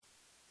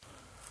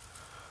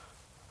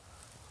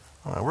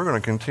We're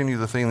going to continue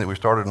the theme that we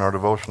started in our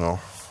devotional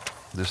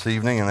this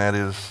evening, and that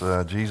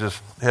is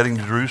Jesus heading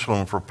to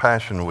Jerusalem for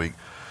Passion Week.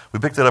 We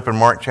picked it up in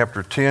Mark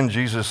chapter 10.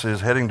 Jesus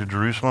is heading to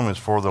Jerusalem. It's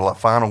for the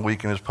final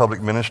week in his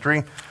public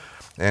ministry,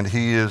 and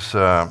he is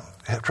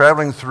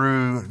traveling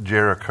through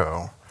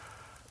Jericho.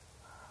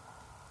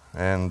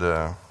 And,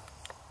 all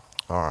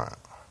right.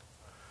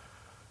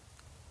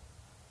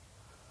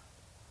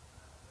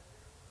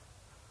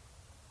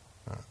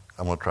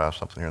 I'm going to try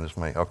something here. This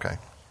may, okay.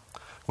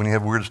 When you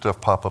have weird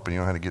stuff pop up and you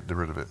know how to get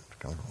rid of it,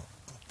 kind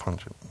of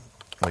punch it,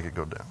 make it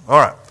go down. All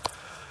right.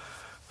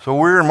 So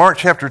we're in Mark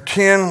chapter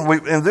 10,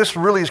 and this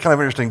really is kind of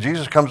interesting.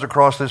 Jesus comes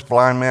across this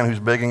blind man who's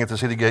begging at the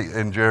city gate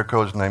in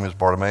Jericho. His name is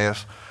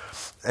Bartimaeus.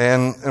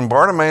 And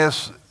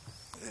Bartimaeus,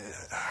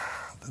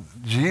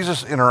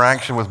 Jesus'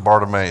 interaction with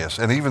Bartimaeus,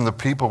 and even the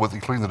people,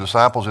 including the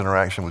disciples'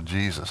 interaction with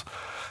Jesus,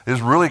 is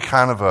really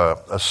kind of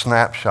a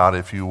snapshot,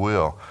 if you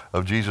will,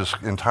 of Jesus'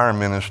 entire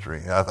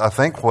ministry. I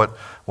think what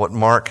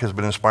Mark has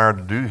been inspired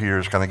to do here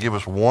is kind of give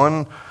us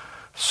one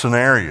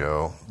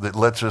scenario that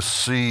lets us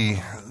see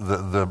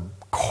the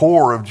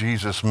core of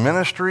Jesus'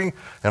 ministry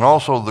and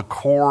also the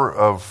core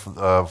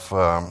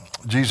of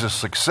Jesus'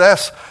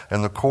 success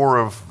and the core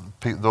of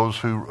those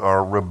who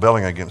are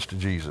rebelling against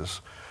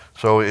Jesus.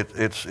 So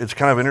it's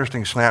kind of an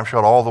interesting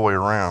snapshot all the way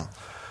around.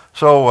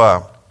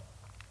 So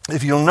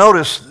if you'll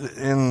notice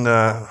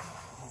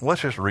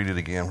let's just read it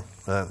again.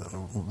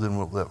 Then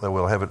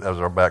we'll have it as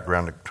our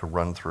background to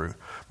run through.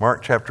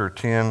 Mark chapter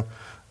 10,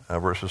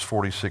 verses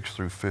 46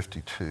 through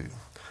 52.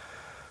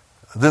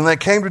 Then they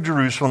came to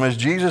Jerusalem as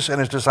Jesus and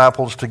his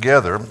disciples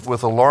together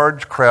with a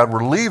large crowd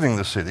were leaving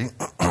the city.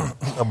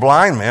 A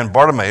blind man,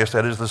 Bartimaeus,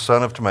 that is the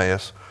son of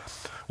Timaeus,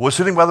 was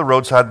sitting by the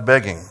roadside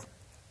begging.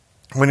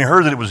 When he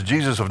heard that it was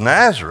Jesus of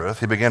Nazareth,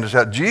 he began to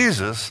shout,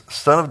 "Jesus,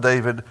 son of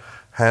David,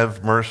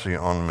 have mercy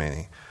on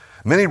me."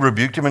 Many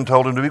rebuked him and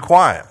told him to be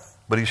quiet.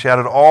 But he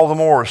shouted all the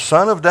more,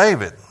 "Son of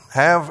David,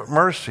 have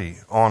mercy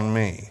on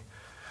me."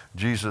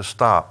 Jesus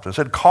stopped and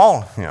said,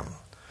 "Call him."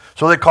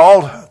 So they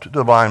called to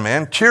the blind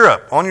man, "Cheer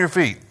up, on your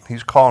feet,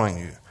 he's calling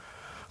you."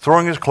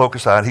 Throwing his cloak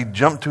aside, he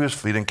jumped to his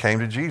feet and came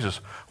to Jesus.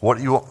 What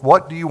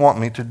do you want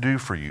me to do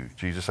for you?"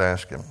 Jesus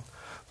asked him.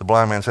 The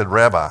blind man said,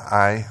 "Rabbi,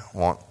 I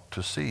want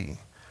to see."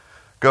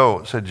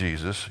 "Go," said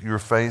Jesus, "your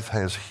faith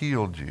has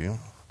healed you."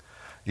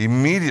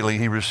 Immediately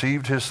he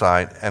received his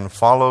sight and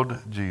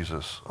followed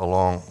Jesus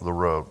along the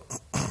road.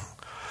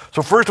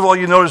 So first of all,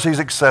 you notice he's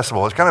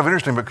accessible. It's kind of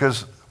interesting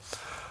because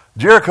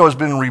Jericho has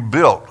been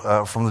rebuilt.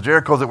 From the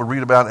Jericho that we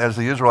read about as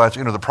the Israelites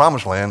enter the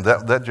Promised Land,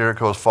 that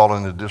Jericho has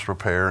fallen into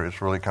disrepair.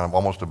 It's really kind of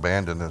almost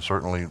abandoned and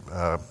certainly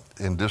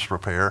in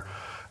disrepair.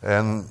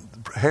 And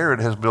Herod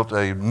has built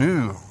a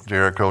new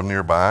Jericho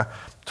nearby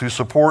to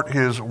support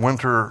his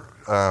winter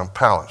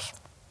palace.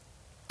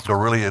 So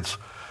really it's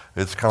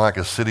kind of like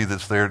a city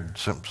that's there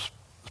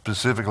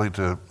specifically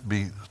to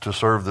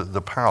serve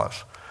the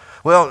palace.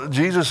 Well,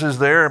 Jesus is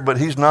there, but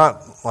he's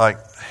not like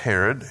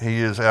Herod.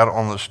 He is out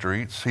on the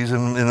streets. He's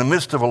in the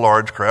midst of a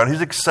large crowd.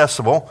 He's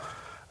accessible.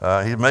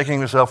 He's making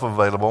himself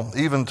available,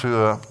 even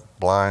to a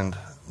blind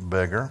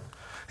beggar.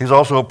 He's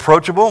also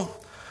approachable.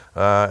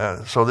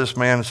 So this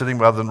man sitting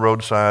by the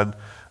roadside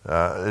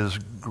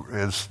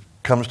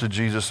comes to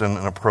Jesus and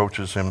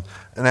approaches him.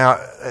 Now,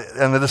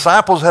 and the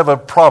disciples have a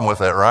problem with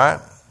that,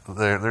 right?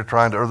 They're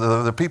trying to,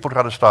 or the people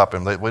try to stop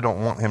him. We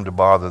don't want him to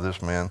bother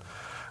this man,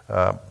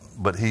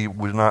 but he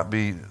would not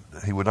be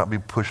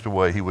pushed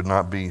away. He would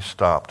not be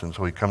stopped, and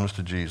so he comes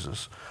to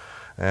Jesus.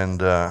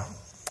 And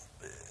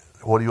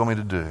what do you want me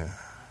to do?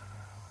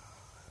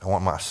 I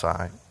want my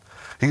sight.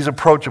 He's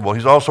approachable.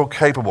 He's also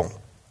capable.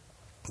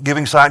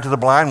 Giving sight to the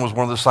blind was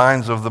one of the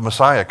signs of the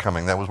Messiah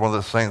coming. That was one of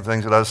the same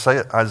things that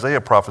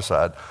Isaiah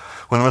prophesied.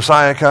 When the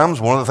Messiah comes,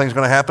 one of the things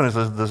going to happen is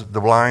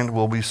the blind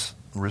will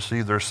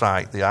receive their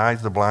sight. The eyes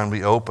of the blind will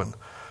be opened.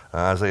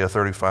 Isaiah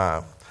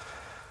 35.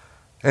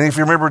 And if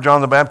you remember,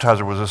 John the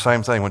Baptizer was the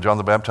same thing. When John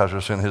the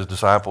Baptizer sent his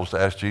disciples to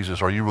ask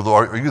Jesus, are you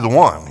the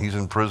one? He's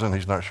in prison.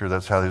 He's not sure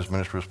that's how his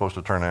ministry was supposed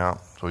to turn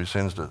out. So he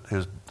sends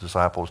his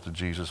disciples to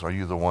Jesus. Are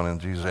you the one?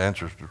 And Jesus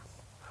answers.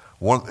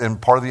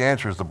 And part of the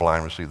answer is the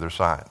blind receive their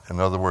sight. In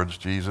other words,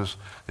 Jesus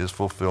is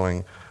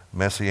fulfilling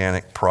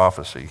messianic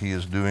prophecy. He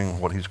is doing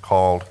what he's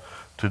called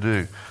to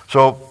do.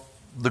 So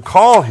the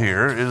call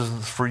here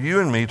is for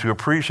you and me to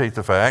appreciate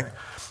the fact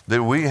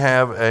that we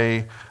have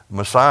a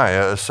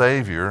Messiah, a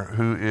Savior,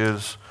 who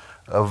is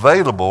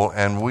available,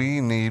 and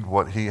we need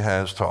what he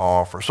has to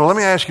offer. So let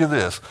me ask you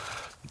this.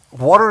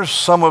 What are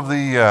some of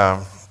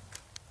the...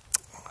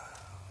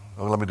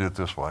 let me do it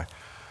this way.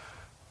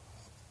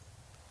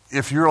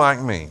 If you're like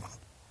me,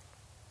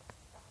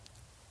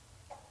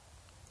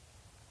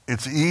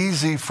 it's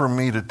easy for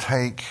me to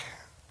take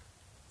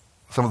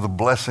some of the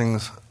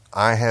blessings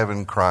I have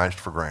in Christ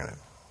for granted.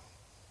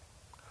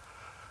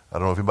 I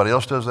don't know if anybody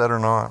else does that or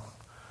not.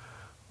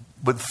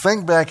 But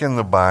think back in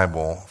the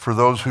Bible for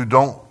those who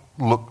don't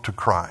look to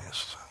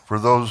Christ, for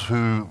those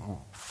who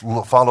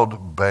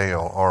followed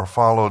Baal or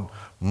followed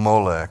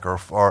Molech, or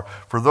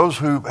for those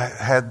who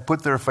had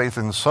put their faith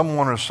in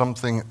someone or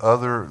something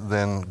other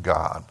than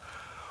God.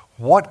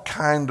 what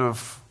kind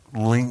of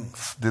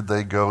lengths did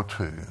they go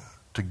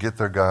to get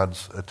their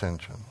God's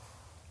attention?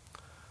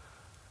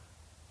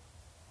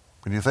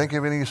 Can you think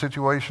of any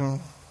situation?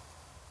 Well,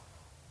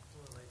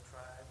 they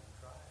tried and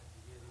tried to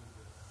get him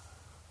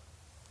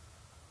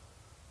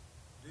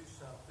to do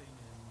something,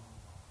 and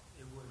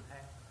it wouldn't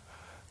happen.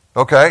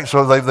 Okay,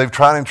 so they've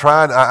tried and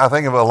tried. I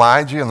think of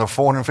Elijah and the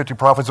 450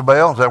 prophets of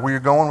Baal. Is that where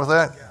you're going with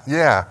that?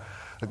 Yeah.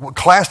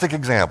 Classic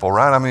example,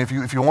 right? I mean,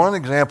 if you want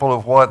an example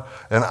of what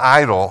an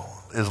idol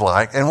is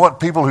like and what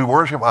people who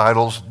worship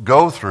idols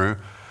go through,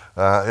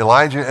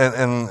 Elijah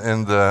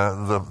and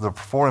the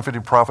 450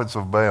 prophets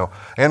of Baal,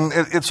 and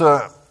it's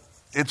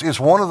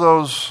one of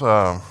those.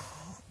 I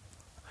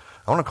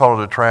want to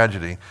call it a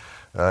tragedy.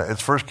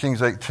 It's 1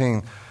 Kings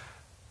 18.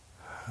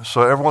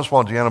 So every once in a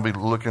while, Jen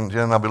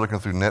and I'll be looking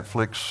through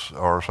Netflix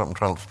or something,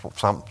 trying to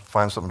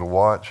find something to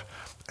watch,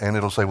 and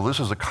it'll say, "Well, this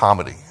is a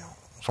comedy."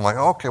 So I'm like,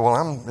 "Okay, well,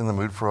 I'm in the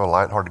mood for a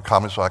lighthearted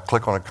comedy," so I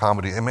click on a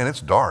comedy, and man,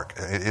 it's dark.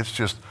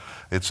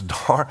 It's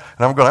dark.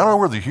 And I'm going, I don't know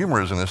where the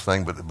humor is in this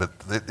thing, but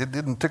it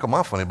didn't tickle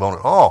my funny bone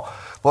at all.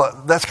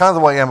 Well, that's kind of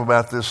the way I am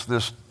about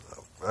this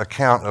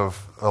account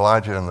of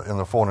Elijah and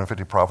the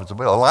 450 prophets of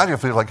Baal. Elijah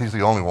feels like he's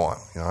the only one.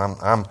 You know,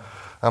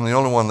 I'm the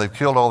only one. They've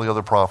killed all the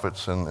other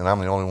prophets, and I'm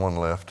the only one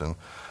left.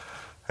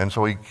 And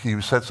so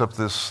he sets up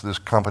this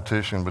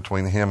competition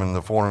between him and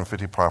the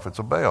 450 prophets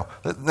of Baal.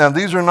 Now,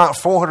 these are not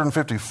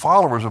 450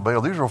 followers of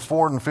Baal. These are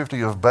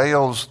 450 of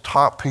Baal's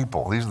top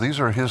people. These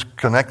are his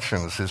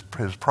connections,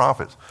 his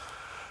prophets.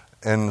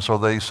 And so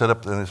they set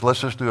up, and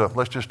let's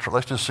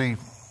just see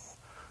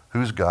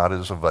whose God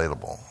is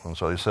available. And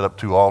so they set up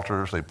 2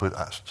 altars. They put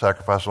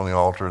sacrifice on the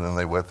altar, and then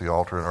they wet the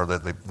altar. Or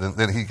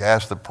then he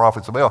asked the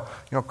prophets of Baal,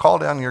 call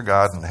down your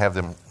God and have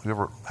him.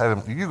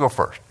 You go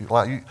first.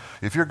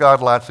 If your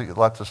God lights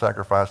the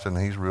sacrifice, then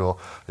he's real.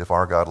 If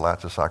our God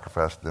lights the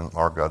sacrifice, then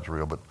our God's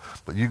real.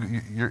 But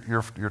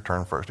your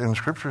turn first. And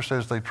Scripture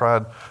says they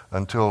tried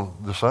until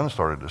the sun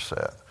started to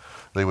set.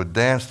 They would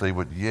dance. They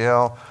would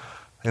yell.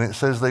 And it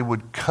says they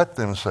would cut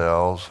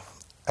themselves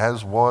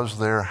as was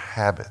their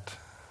habit.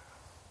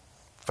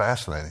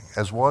 Fascinating.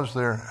 As was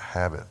their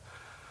habit.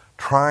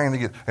 Trying to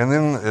get... And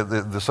then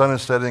the sun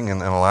is setting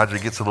and Elijah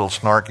gets a little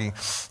snarky.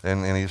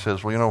 And he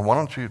says, well, why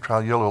don't you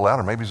try to yell a little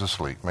louder? Maybe he's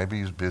asleep. Maybe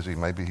he's busy.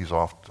 Maybe he's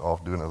off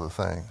doing other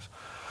things.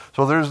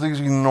 So there's these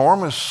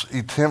enormous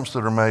attempts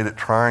that are made at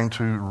trying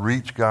to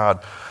reach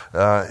God.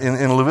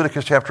 In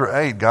Leviticus chapter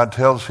 8, God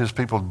tells his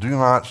people, do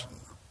not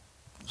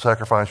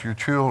sacrifice your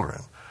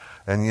children.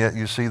 And yet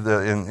you see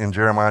that in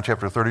Jeremiah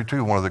chapter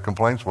 32, one of the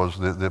complaints was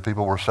that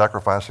people were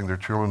sacrificing their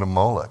children to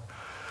Molech.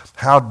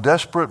 How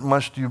desperate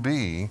must you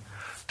be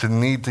to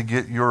need to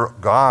get your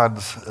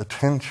God's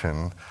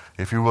attention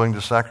if you're willing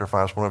to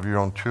sacrifice one of your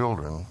own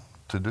children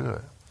to do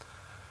it?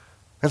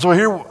 And so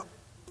here,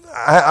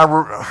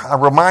 I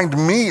remind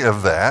me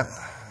of that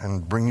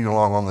and bring you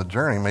along on the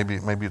journey.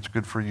 Maybe it's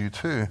good for you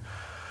too.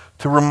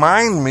 To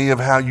remind me of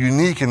how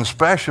unique and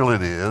special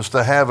it is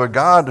to have a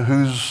God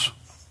who's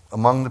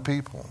among the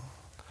people.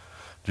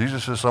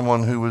 Jesus is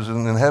someone who was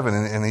in heaven,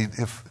 and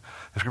if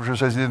the Scripture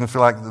says he didn't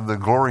feel like the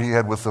glory he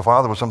had with the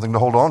Father was something to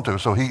hold on to.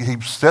 So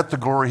he set the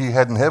glory he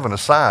had in heaven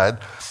aside,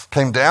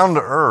 came down to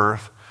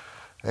earth,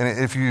 and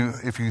if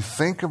you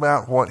think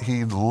about what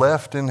he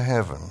left in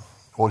heaven,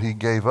 what he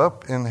gave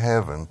up in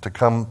heaven to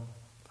come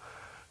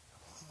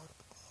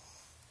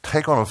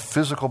take on a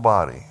physical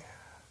body,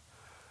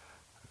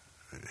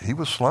 he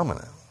was slumming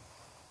it.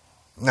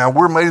 Now,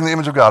 we're made in the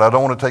image of God. I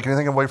don't want to take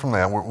anything away from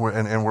that.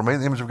 We're made in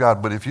the image of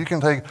God. But if you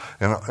can take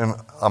an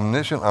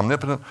omniscient,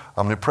 omnipotent,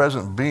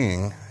 omnipresent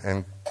being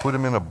and put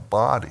him in a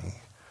body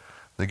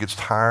that gets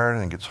tired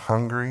and gets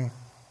hungry,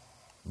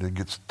 that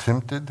gets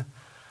tempted,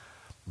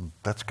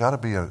 that's got to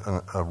be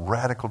a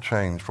radical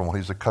change from what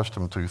he's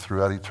accustomed to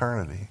throughout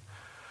eternity.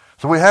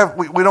 So we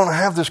don't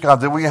have this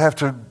God that we have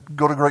to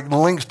go to great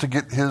lengths to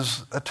get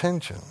his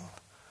attention.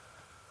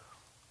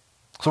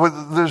 So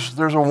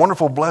there's a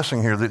wonderful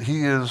blessing here that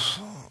he is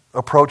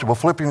approachable.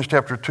 Philippians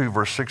chapter 2,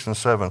 verse 6 and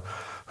 7,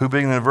 who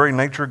being in the very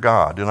nature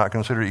God, did not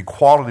consider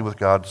equality with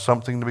God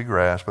something to be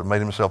grasped, but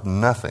made himself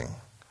nothing.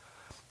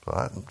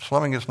 So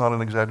slumming is not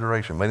an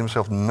exaggeration. Made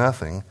himself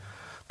nothing,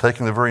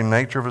 taking the very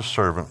nature of a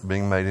servant,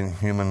 being made in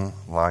human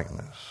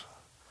likeness.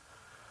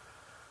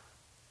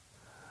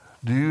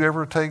 Do you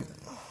ever take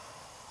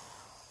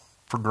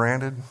for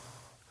granted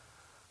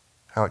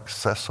how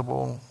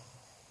accessible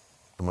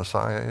the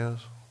Messiah is?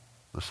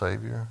 The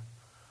Savior?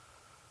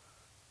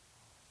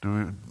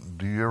 Do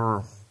you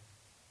ever,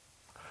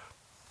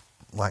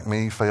 like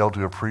me, fail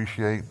to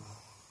appreciate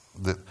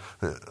that?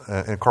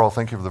 And Carl,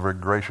 thank you for the very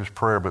gracious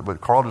prayer, but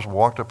Carl just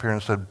walked up here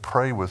and said,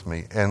 pray with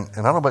me. And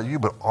I don't know about you,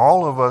 but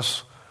all of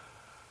us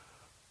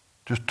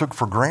just took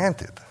for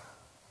granted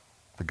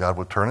that God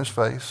would turn his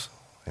face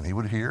and he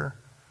would hear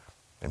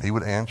and he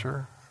would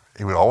answer.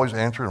 He would always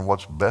answer in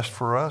what's best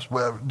for us.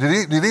 Well,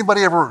 did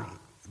anybody ever...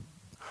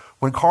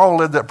 When Carl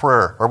led that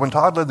prayer, or when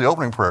Todd led the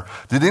opening prayer,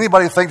 did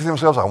anybody think to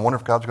themselves, I wonder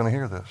if God's going to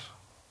hear this?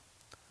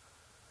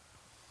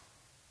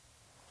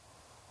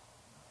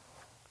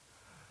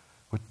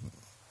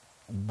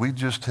 we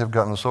just have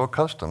gotten so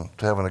accustomed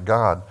to having a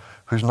God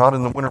who's not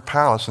in the winter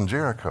palace in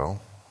Jericho.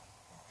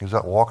 He's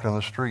out walking in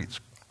the streets,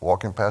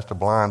 walking past a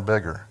blind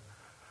beggar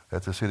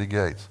at the city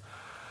gates.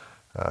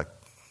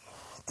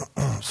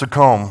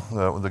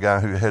 Sacom, the guy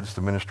who heads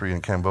the ministry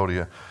in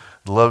Cambodia,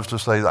 loves to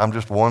say, I'm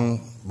just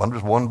one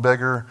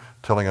beggar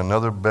telling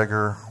another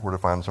beggar where to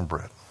find some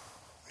bread.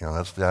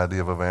 That's the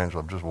idea of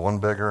evangelism. Just one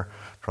beggar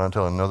trying to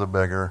tell another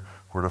beggar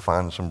where to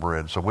find some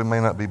bread. So we may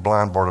not be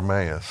blind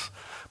Bartimaeus,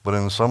 but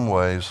in some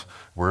ways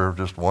we're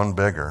just one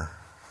beggar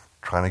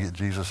trying to get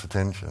Jesus'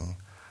 attention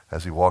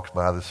as he walks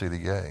by the city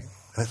gate.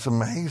 And it's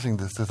amazing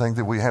to think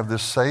that we have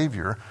this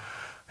Savior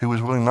who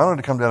is willing not only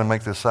to come down and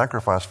make this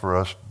sacrifice for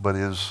us, but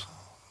is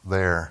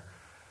there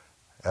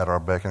at our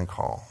beck and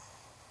call.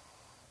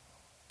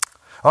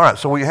 All right,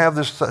 so we have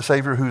this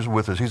Savior who's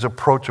with us. He's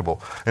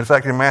approachable. In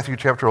fact, in Matthew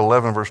chapter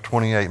 11, verse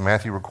 28,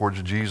 Matthew records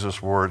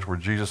Jesus' words where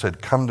Jesus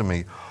said, "Come to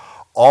me,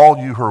 all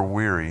you who are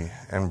weary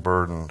and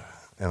burdened,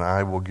 and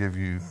I will give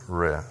you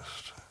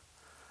rest."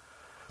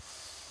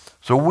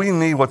 So we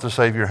need what the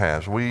Savior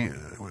has.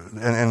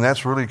 And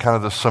that's really kind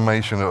of the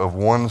summation of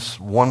one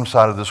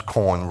side of this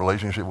coin,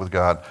 relationship with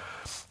God.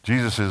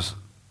 Jesus is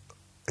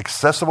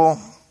accessible,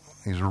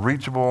 he's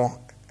reachable,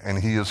 and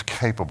he is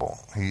capable.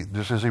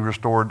 Just as he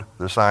restored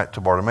the sight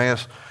to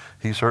Bartimaeus,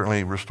 he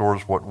certainly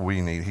restores what we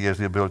need. He has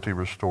the ability to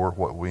restore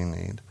what we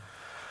need.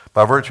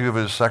 By virtue of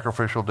his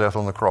sacrificial death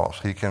on the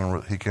cross, he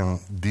can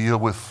deal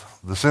with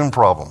the sin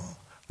problem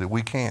that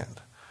we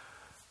can't.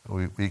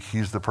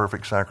 He's the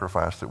perfect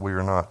sacrifice that we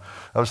are not.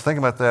 I was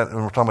thinking about that, and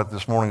we're talking about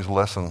this morning's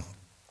lesson,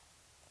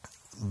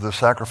 the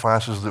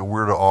sacrifices that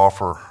we're to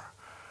offer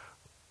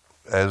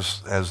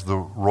as the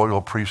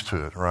royal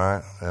priesthood,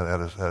 right?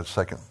 At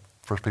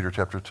 1 Peter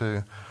chapter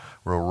 2,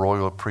 we're a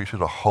royal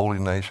priesthood, a holy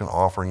nation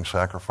offering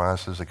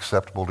sacrifices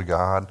acceptable to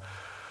God.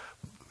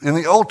 In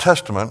the Old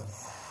Testament,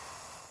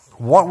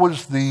 what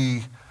was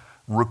the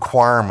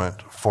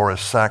requirement for a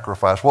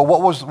sacrifice? Well,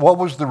 what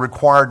was the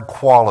required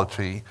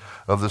quality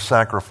of the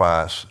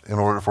sacrifice in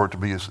order for it to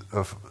be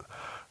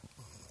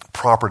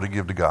proper to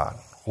give to God?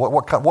 What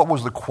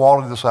was the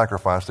quality of the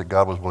sacrifice that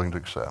God was willing to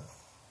accept?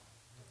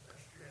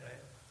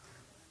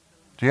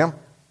 Jim?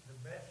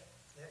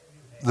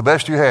 The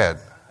best you had.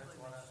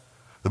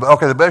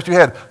 Okay, the best you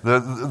had.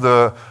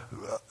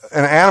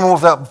 An animal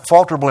without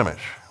fault or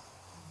blemish.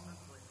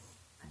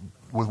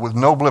 With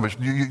no blemish.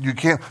 You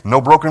can't,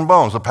 no broken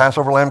bones. The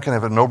Passover lamb can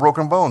have no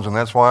broken bones, and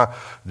that's why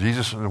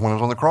Jesus, when he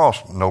was on the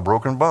cross, no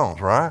broken bones,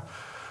 right?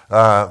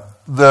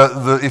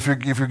 If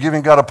you're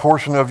giving God a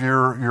portion of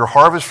your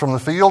harvest from the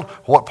field,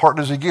 what part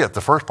does he get?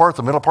 The first part,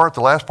 the middle part, the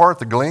last part,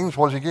 the gleans?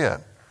 What does he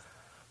get?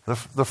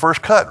 The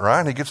first cut,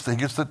 right? He gets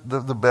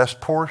the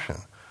best portion.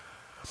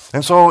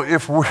 And so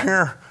if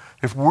we're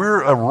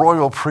a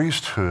royal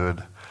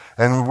priesthood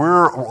and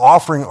we're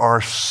offering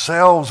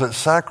ourselves as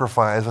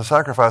a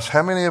sacrifice,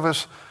 how many of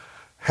us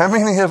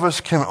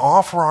can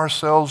offer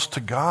ourselves to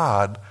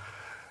God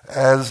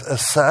as a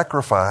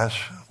sacrifice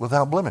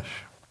without blemish?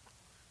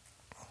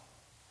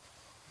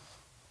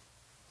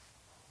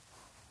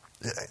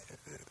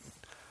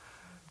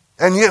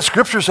 And yet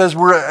Scripture says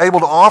we're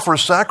able to offer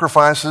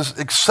sacrifices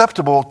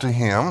acceptable to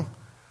Him.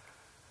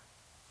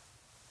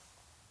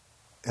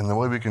 And the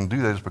way we can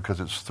do that is because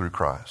it's through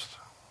Christ.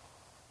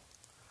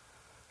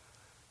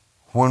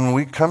 When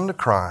we come to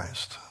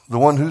Christ, the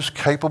one who's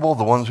capable,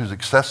 the one who's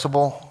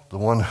accessible, the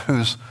one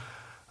who's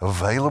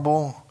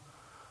available,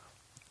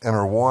 and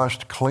are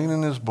washed clean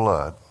in His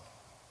blood,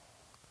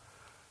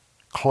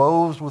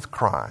 clothed with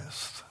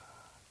Christ,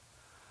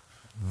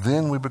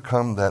 then we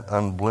become that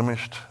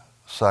unblemished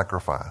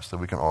sacrifice that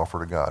we can offer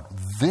to God.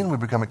 Then we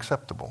become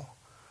acceptable.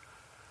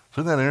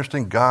 So isn't that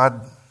interesting?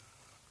 God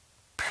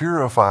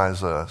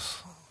purifies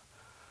us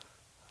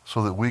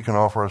so that we can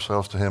offer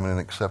ourselves to Him in an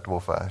acceptable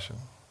fashion.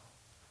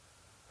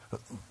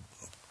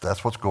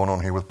 That's what's going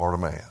on here with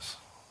Bartimaeus.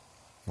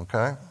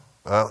 Okay?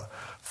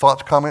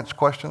 Thoughts, comments,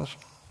 questions?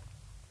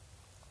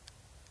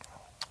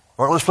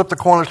 All right, let's flip the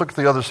coin. Let's look at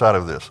the other side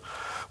of this.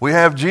 We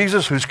have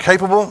Jesus who's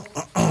capable,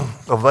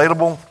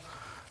 available,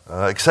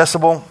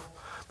 accessible,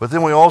 but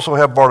then we also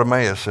have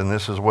Bartimaeus in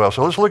this as well.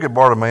 So let's look at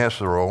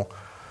Bartimaeus' role.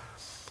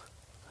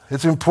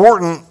 It's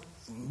important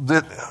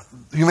that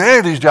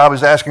humanity's job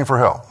is asking for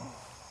help,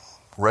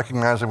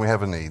 recognizing we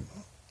have a need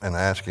and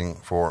asking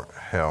for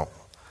help.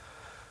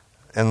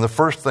 And the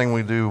first thing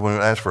we do when we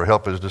ask for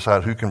help is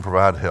decide who can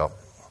provide help.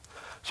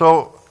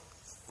 So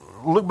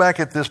look back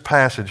at this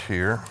passage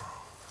here.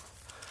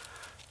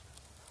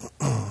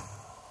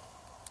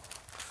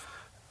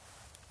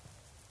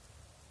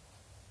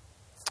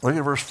 Look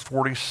at verse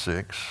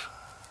 46.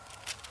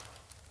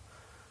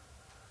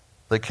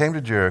 They came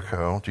to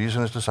Jericho, Jesus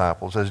and his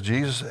disciples. As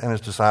Jesus and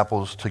his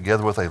disciples,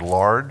 together with a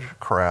large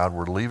crowd,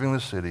 were leaving the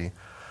city,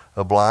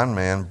 a blind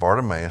man,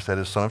 Bartimaeus, that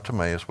is son of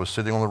Timaeus, was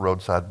sitting on the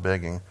roadside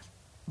begging.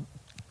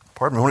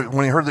 Pardon me.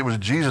 When he heard that it was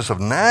Jesus of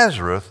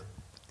Nazareth,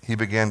 he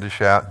began to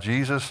shout,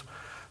 "Jesus,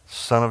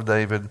 Son of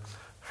David,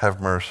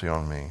 have mercy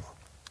on me."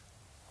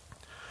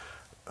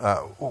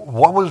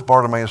 What was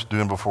Bartimaeus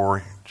doing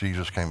before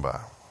Jesus came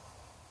by?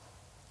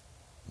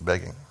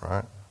 begging,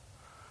 right?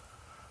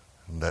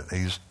 And that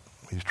he's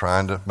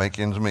trying to make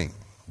ends meet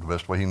the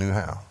best way he knew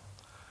how.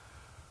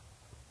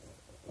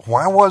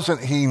 Why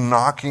wasn't he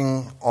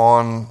knocking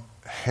on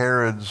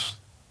Herod's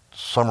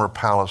summer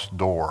palace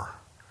door,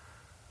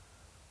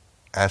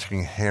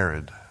 asking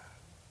Herod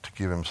to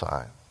give him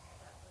sight?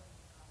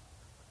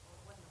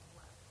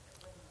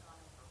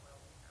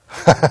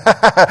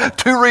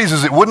 Two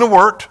reasons. It wouldn't have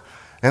worked,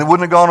 and it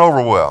wouldn't have gone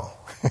over well.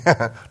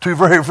 Two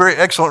very, very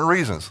excellent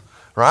reasons,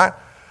 right?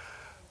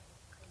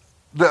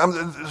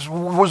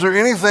 Was there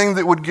anything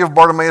that would give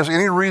Bartimaeus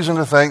any reason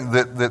to think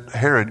that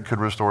Herod could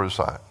restore his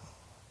sight?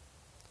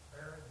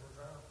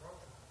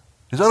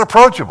 He's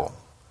unapproachable.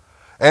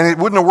 And it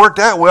wouldn't have worked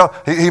out well.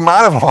 He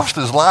might have lost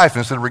his life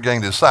instead of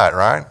regained his sight,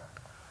 right?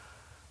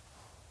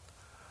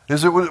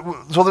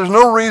 So there's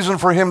no reason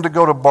for him to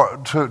go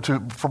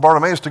for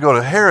Bartimaeus to go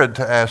to Herod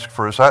to ask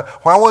for his sight.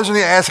 Why wasn't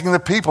he asking the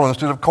people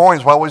instead of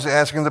coins? Why was he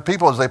asking the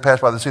people as they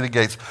passed by the city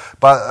gates?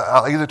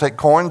 I'll either take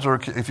coins or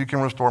if you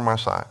can restore my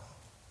sight.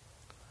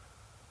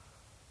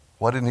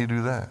 Why didn't he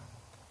do that?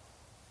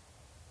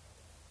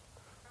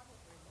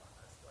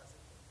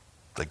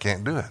 They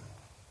can't do it.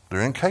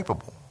 They're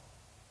incapable.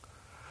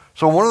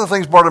 So one of the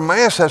things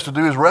Bartimaeus has to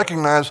do is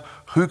recognize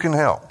who can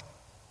help.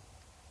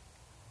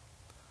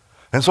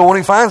 And so when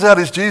he finds out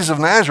it's Jesus of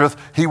Nazareth,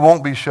 he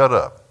won't be shut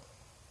up.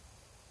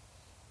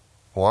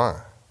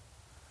 Why?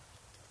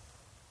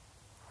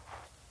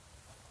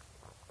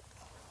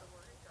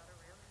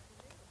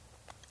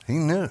 He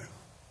knew.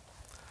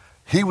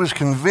 He was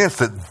convinced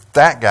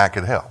that guy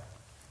could help.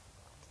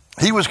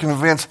 He was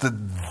convinced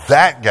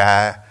that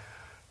guy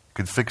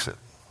could fix it.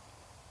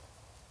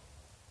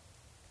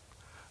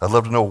 I'd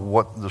love to know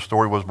what the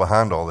story was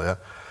behind all that.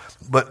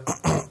 But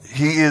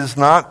he is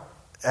not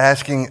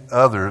asking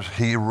others.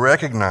 He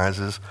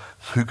recognizes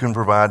who can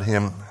provide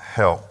him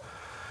help.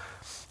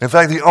 In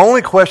fact, the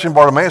only question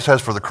Bartimaeus has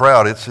for the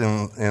crowd, it's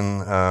in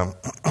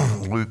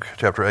Luke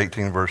chapter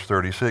 18, verse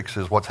 36,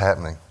 is what's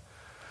happening.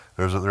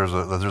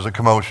 There's a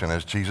commotion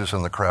as Jesus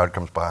and the crowd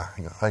comes by.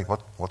 He goes, hey,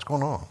 what's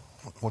going on?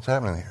 What's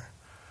happening here?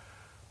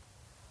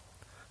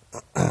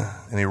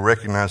 And he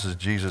recognizes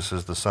Jesus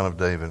as the Son of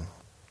David,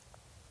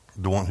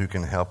 the one who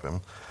can help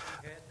him.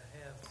 He had to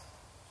have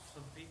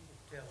some people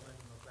tell him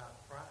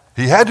about Christ.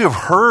 He had to have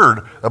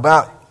heard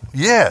about,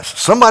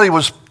 yes, somebody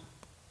was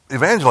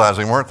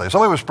evangelizing, weren't they?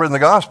 Somebody was spreading the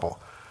gospel.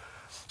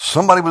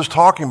 Somebody was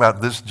talking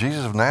about this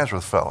Jesus of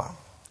Nazareth fellow.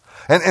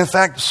 And in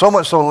fact, so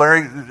much so,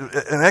 Larry,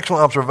 an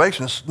excellent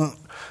observation,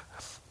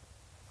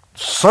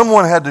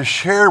 someone had to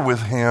share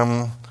with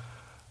him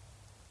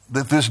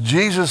that this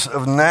Jesus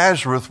of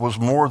Nazareth was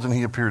more than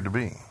he appeared to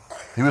be.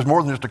 He was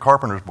more than just a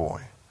carpenter's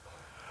boy.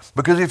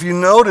 Because if you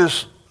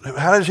notice,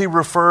 how does he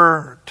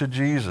refer to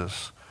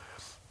Jesus?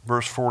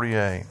 Verse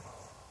 48.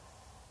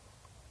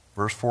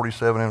 Verse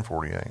 47 and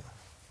 48.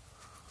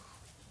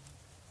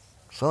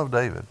 Son of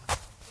David.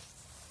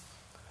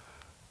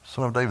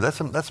 Son of David.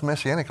 That's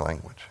messianic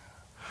language.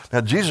 Now,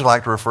 Jesus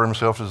liked to refer to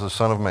himself as the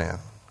Son of Man.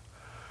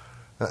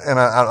 And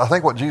I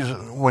think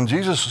when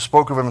Jesus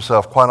spoke of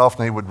himself, quite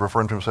often he would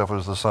refer to himself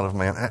as the Son of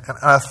Man. And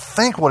I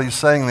think what he's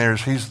saying there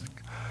is he's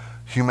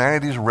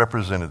humanity's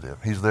representative.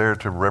 He's there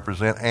to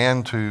represent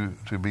and to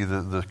be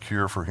the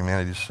cure for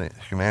humanity's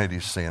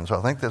sin. So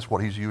I think that's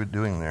what he's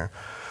doing there.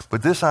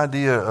 But this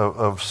idea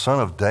of Son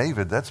of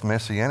David, that's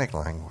messianic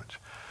language.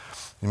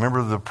 You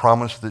remember the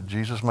promise that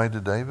Jesus made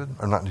to David?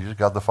 Or not Jesus,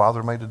 God the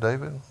Father made to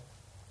David?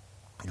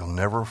 You'll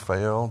never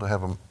fail to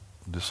have a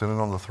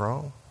descendant on the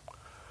throne.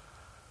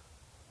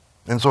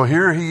 And so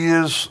here he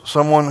is,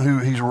 someone who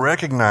he's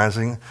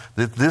recognizing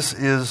that this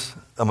is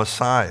a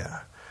Messiah.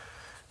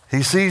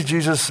 He sees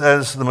Jesus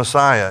as the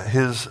Messiah,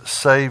 his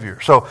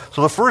Savior. So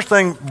the first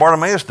thing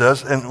Bartimaeus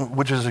does, and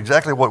which is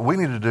exactly what we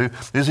need to do,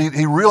 is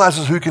he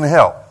realizes who can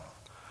help.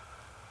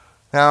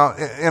 Now,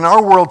 in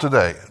our world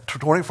today,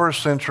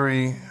 21st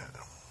century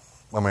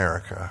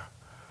America,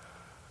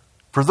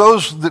 for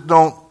those that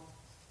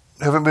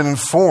haven't been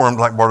informed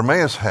like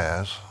Bartimaeus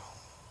has,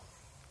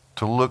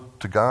 to look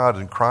to God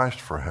and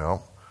Christ for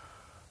help,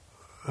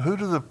 who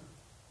do the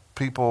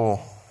people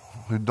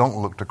who don't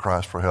look to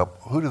Christ for help,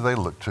 who do they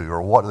look to,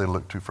 or what do they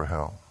look to for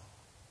help?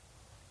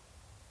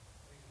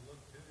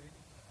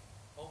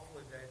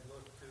 Hopefully they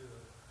look to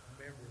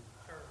a member of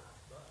the church.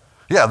 But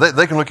yeah,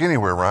 they can look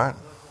anywhere, right?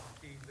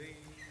 look on TV,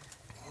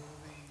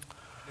 movies,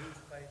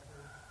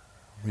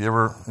 newspapers. You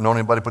ever known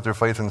anybody put their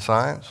faith in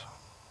science?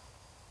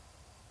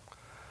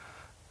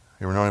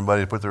 You ever known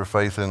anybody put their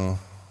faith in,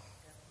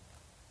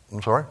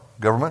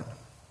 government?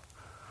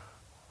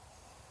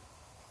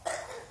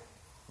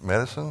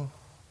 Medicine?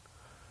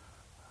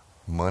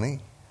 Money?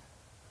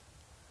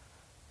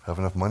 Have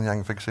enough money I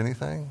can fix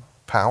anything?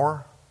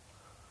 Power?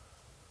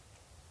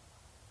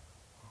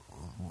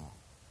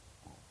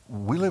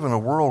 We live in a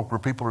world where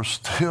people are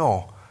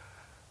still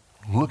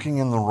looking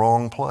in the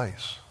wrong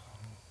place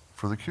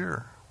for the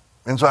cure.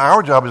 And so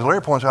our job, as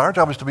Larry points out, our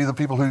job is to be the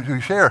people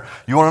who share.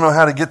 You want to know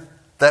how to get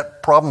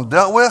that problem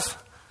dealt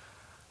with?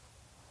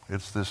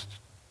 It's this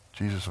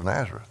Jesus of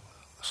Nazareth,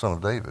 the Son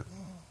of David,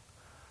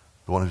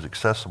 the one who's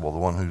accessible, the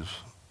one who's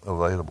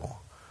available.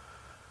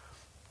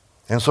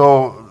 And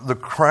so the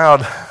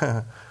crowd,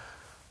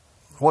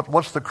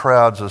 what's the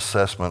crowd's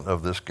assessment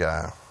of this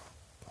guy?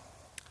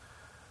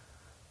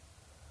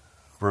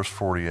 Verse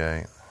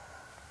 48.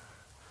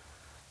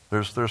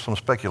 There's some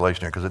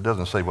speculation here because it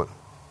doesn't say what.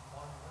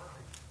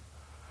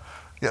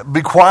 Yeah,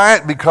 be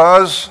quiet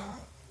because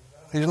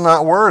he's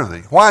not worthy.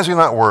 Why is he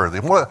not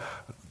worthy? What,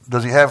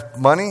 does he have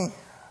money?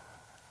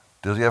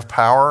 Does he have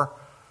power?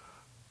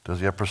 Does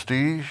he have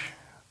prestige?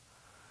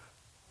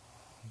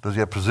 Does he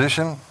have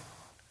position?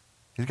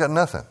 He's got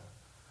nothing.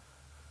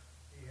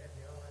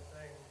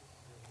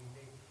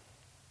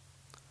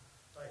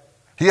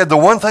 He had the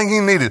one thing he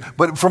needed.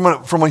 But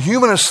from a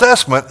human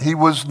assessment, he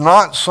was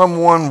not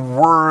someone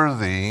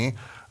worthy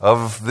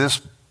of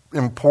this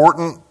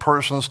important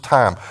person's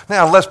time.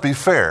 Now, let's be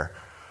fair.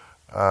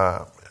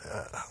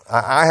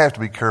 I have to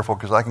be careful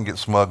because I can get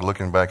smug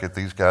looking back at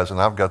these guys,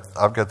 and I've got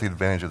the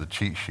advantage of the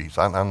cheat sheets.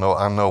 I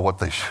know what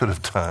they should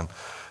have done,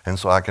 and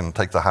so I can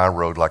take the high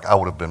road like I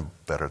would have been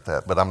better at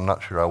that, but I'm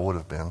not sure I would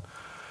have been.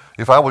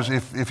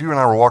 If you and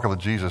I were walking with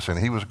Jesus and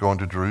he was going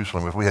to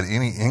Jerusalem, if we had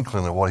any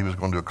inkling of what he was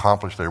going to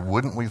accomplish there,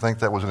 wouldn't we think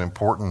that was an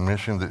important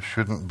mission that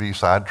shouldn't be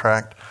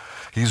sidetracked?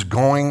 He's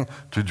going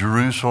to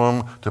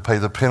Jerusalem to pay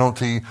the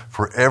penalty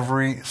for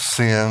every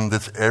sin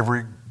that's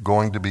ever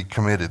going to be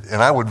committed.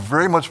 And I would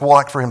very much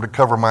like for him to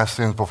cover my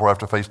sins before I have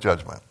to face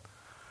judgment.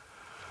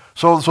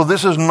 So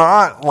this is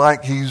not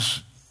like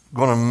he's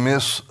going to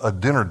miss a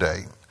dinner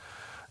date.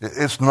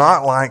 It's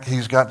not like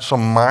he's got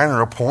some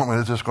minor appointment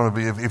that's just going to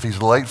be, if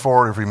he's late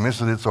for it, if he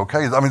misses it, it's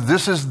okay. I mean,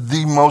 this is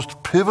the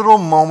most pivotal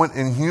moment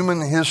in human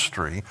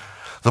history,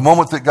 the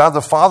moment that God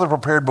the Father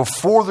prepared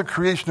before the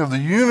creation of the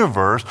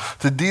universe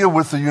to deal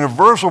with the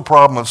universal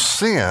problem of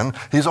sin.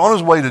 He's on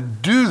his way to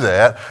do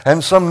that,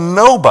 and some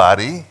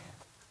nobody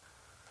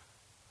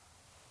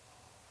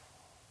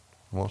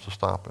wants to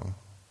stop him.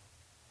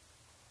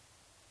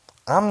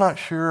 I'm not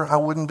sure I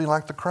wouldn't be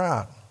like the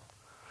crowd.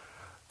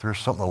 There's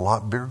something a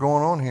lot bigger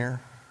going on here.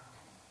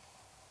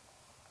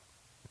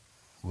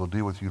 We'll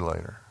deal with you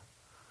later.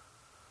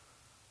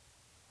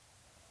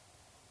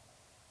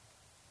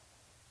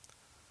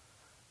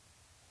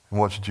 And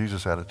what's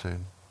Jesus'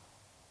 attitude?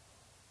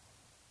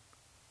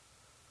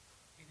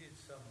 He did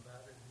something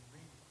about it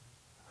immediately.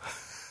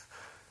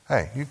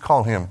 Hey, you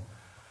call him.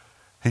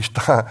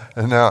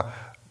 And now,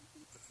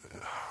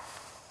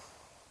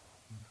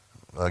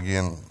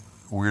 again,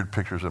 weird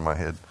pictures in my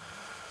head.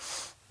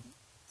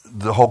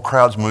 The whole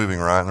crowd's moving,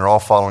 right? And they're all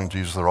following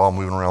Jesus. They're all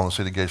moving around the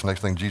city gates.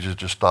 Next thing, Jesus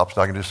just stops.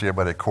 I can just see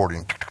everybody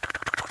accordion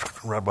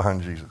right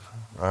behind Jesus,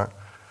 right?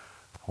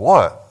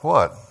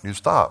 What? You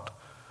stopped.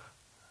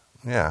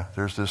 Yeah,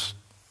 there's this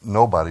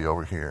nobody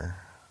over here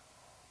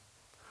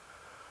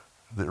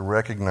that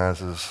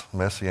recognizes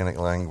messianic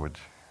language,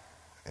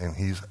 and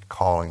he's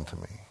calling to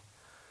me.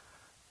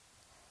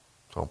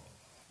 So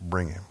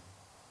bring him.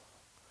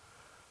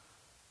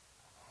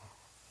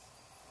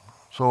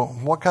 So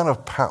what kind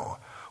of power?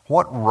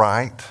 What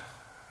right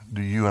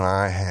do you and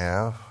I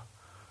have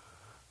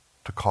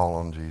to call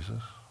on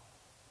Jesus?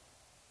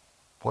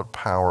 What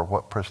power,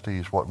 what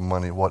prestige, what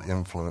money, what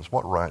influence,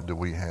 what right do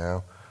we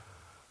have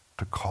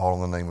to call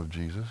on the name of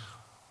Jesus?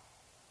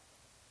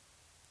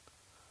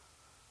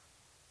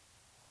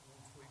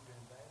 Once we've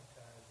been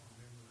baptized and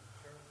members of the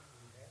church,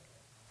 we have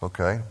that.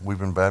 Okay, we've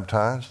been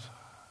baptized.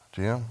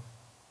 Jim?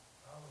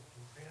 I would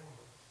contend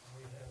that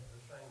we have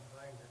the same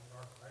thing that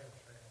Bartimaeus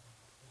had,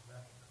 is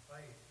that the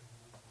faith, and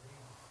we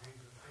believe that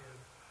Jesus is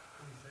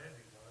who he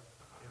said he was.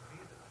 If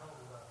he'd have told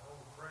that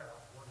whole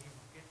crowd what he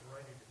was getting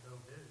ready to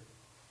go do,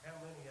 how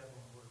many of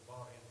them would have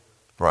bought into it?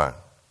 Right.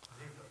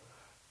 Zero.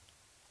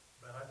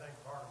 But I think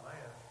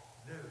Bartimaeus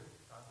knew.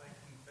 I think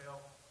he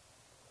felt,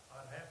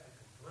 I'd have to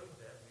conclude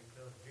that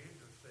because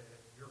Jesus said,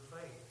 your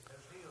faith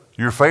has healed you.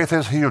 Your faith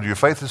has healed you. Your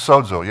faith is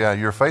sozo. Yeah,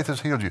 your faith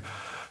has healed you.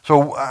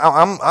 So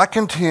I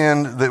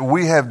contend that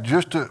we have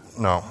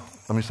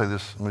let me say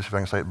this. Let me see if I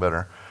can say it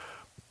better.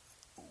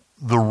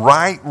 The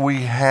right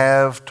we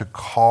have to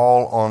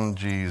call on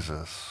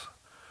Jesus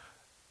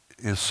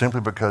is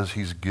simply because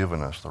he's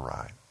given us the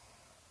right.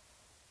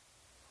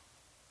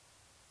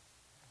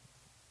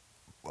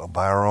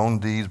 By our own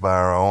deeds, by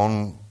our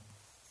own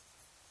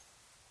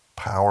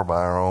power,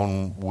 by our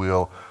own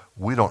will,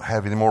 we don't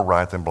have any more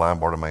right than blind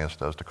Bartimaeus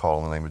does to call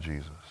on the name of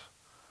Jesus.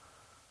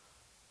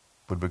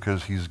 But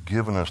because he's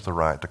given us the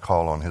right to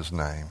call on his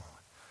name,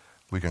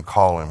 we can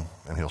call him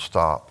and he'll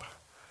stop.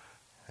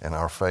 And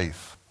our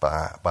faith,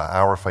 by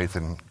our faith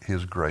in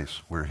his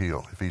grace, we're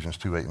healed. Ephesians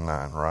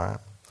 2:8-9, right?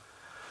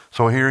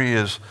 So here he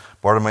is.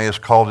 Bartimaeus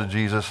called to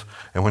Jesus,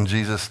 and when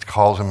Jesus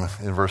calls him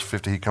in verse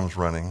 50, he comes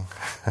running.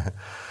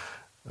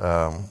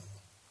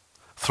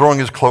 Throwing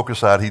his cloak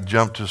aside, he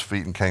jumped to his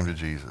feet and came to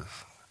Jesus.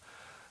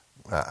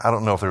 I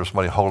don't know if there was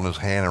somebody holding his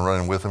hand and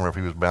running with him or if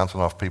he was bouncing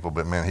off people,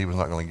 but man, he was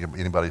not going to give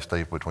anybody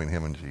safe between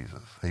him and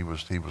Jesus. He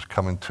was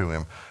coming to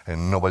him,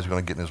 and nobody's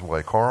going to get in his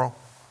way. Carl?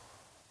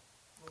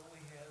 Well, we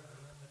have the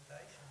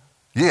limitation.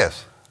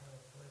 Yes.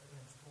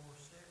 Philippians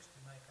 4:6 to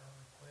make our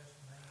request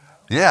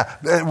Yeah,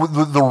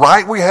 the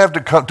right we have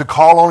to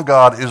call on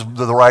God is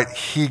the right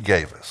He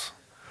gave us.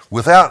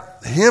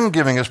 Without Him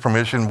giving us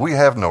permission, we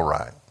have no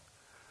right.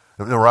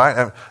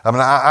 Right? I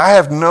mean, I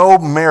have no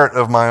merit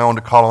of my own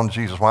to call on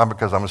Jesus. Why?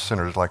 Because I'm a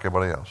sinner just like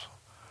everybody else.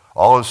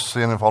 All is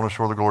sin and fallen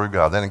short of the glory of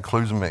God. That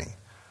includes me.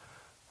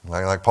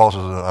 Like Paul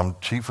says, I'm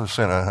chief of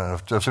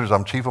sinners.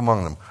 I'm chief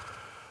among them.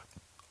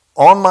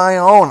 On my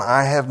own,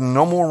 I have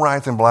no more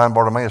right than blind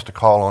Bartimaeus to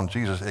call on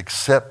Jesus,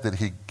 except that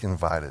He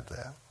invited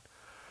that.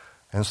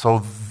 And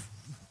so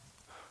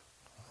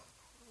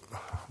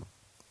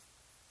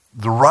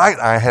the right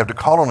I have to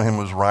call on Him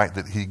was right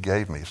that He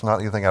gave me. It's not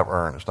anything I've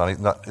earned.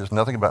 It's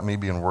nothing about me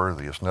being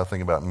worthy. It's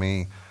nothing about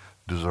me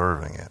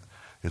deserving it.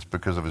 It's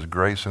because of His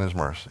grace and His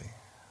mercy.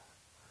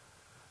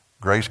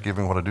 Grace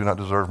giving what I do not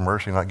deserve,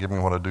 mercy not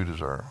giving what I do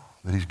deserve.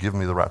 That He's given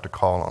me the right to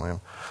call on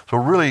Him. So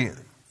really,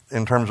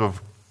 in terms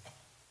of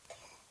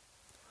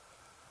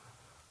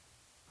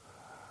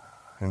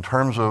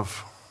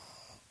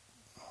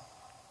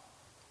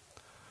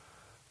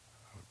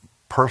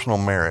personal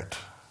merit,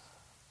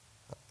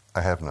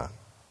 I have none.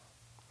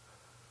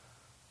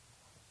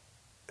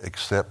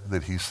 Except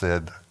that He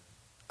said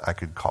I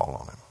could call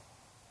on Him.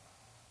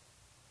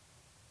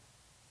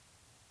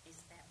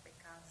 Is that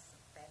because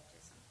of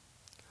baptism?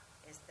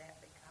 Is that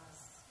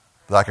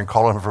because That I can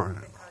call on Him for...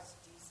 Because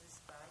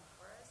Jesus died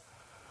for us?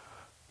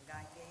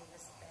 God gave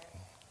us that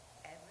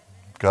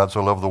avenue? God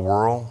so loved the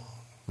world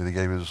that He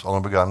gave His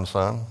only begotten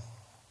Son.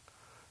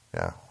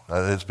 Yeah.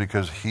 It's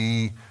because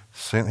He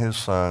sent His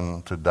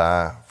Son to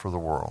die for the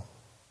world.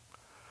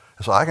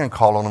 And so I can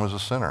call on Him as a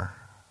sinner.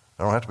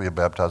 I don't have to be a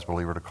baptized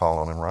believer to call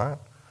on Him, right?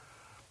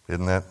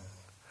 Isn't that...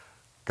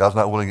 God's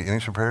not willing that any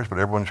should perish, but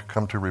everyone should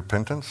come to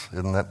repentance.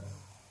 Isn't that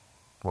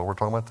what we're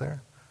talking about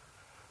there?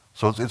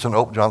 So it's an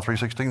open, John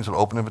 3:16, it's an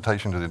open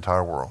invitation to the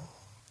entire world.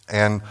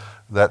 And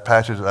that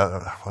passage,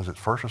 was it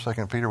 1st or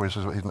 2nd Peter, where he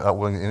says He's not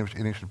willing that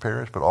any should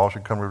perish, but all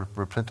should come to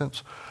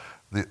repentance.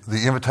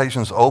 The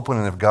invitation's open,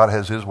 and if God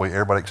has His way,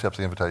 everybody accepts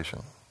the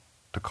invitation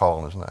to call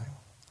on His name.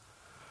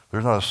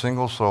 There's not a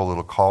single soul that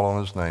will call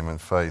on His name in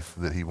faith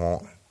that He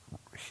won't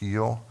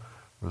heal,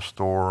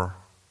 restore,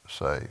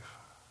 save.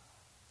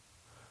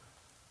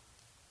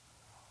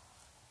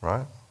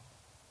 Right?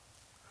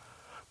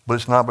 But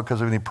it's not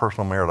because of any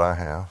personal merit I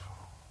have.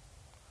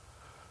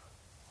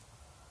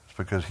 It's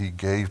because He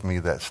gave me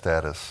that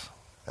status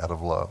out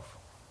of love.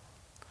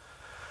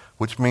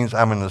 Which means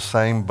I'm in the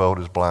same boat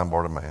as blind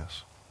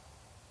Bartimaeus.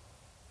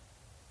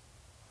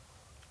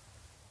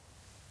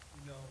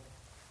 You know,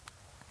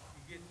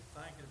 you get to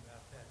thinking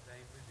about that,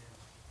 David, and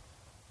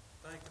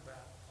think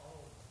about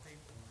all the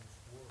people in this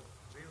world,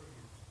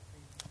 billions of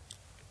people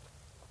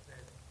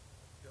that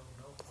don't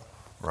know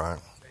Christ.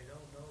 Right. They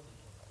don't know the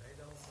Lord. They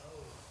don't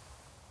know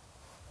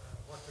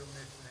what they're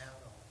missing out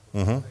on.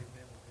 Mm-hmm. They've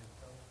never been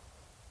told.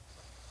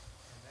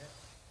 And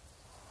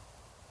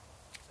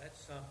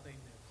that's something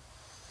that,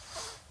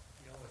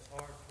 you know, it's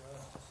hard for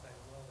us to say,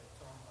 well,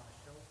 it's on my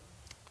shoulders.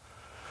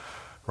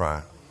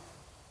 Right.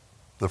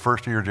 The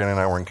first year Jenny and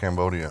I were in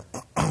Cambodia,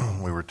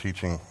 we were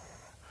teaching,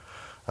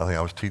 I think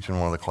I was teaching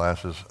one of the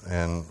classes,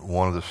 and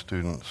one of the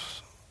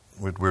students,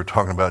 we were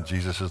talking about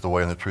Jesus is the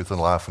way and the truth and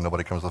life, and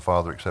nobody comes to the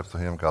Father except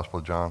through Him, Gospel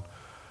of John.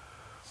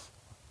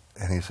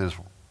 And he says,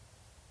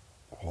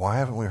 why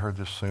haven't we heard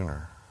this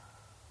sooner?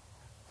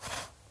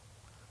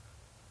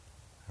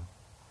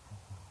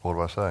 What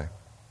do I say?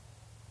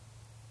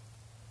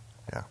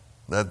 Yeah.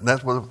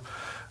 That's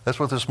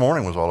what this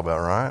morning was all about,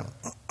 right?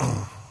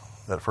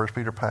 That 1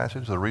 Peter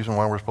passage, the reason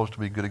why we're supposed to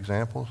be good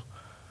examples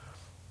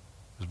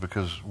is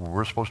because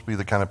we're supposed to be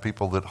the kind of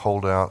people that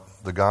hold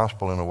out the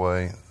gospel in a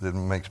way that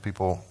makes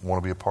people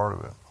want to be a part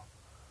of it.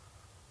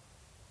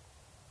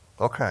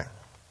 Okay.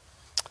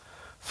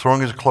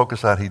 Throwing his cloak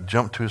aside, he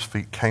jumped to his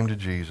feet, came to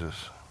Jesus.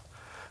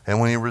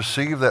 And when he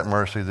received that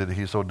mercy that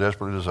he so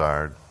desperately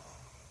desired,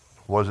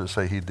 what does it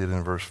say he did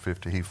in verse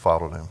 50? He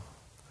followed him.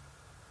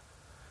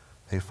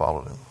 He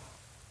followed him.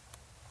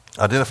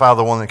 Identify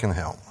the one that can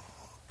help.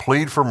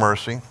 Plead for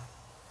mercy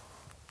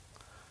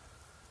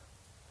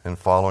and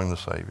following the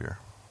Savior.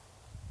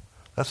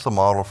 That's the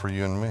model for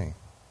you and me,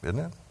 isn't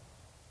it?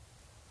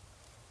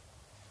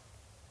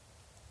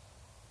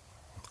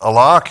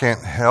 Allah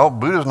can't help.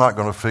 Buddha's not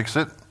going to fix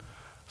it.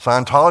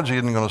 Scientology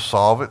isn't going to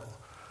solve it.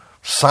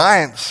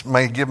 Science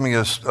may give me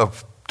a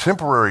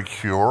temporary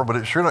cure, but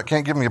it sure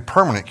can't give me a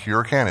permanent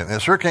cure, can it? And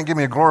it sure can't give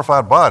me a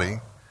glorified body.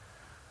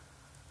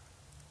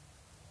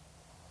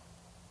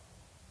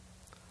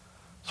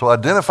 So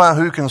identify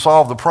who can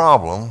solve the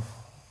problem,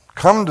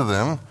 come to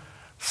them,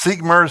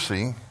 seek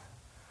mercy,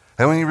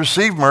 and when you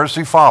receive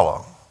mercy,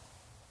 follow.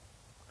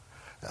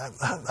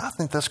 I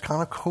think that's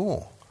kind of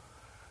cool.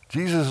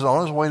 Jesus is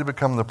on his way to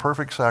become the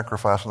perfect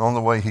sacrifice, and on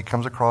the way he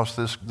comes across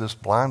this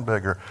blind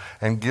beggar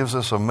and gives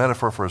us a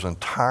metaphor for his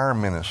entire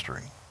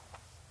ministry.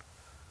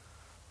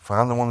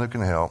 Find the one that can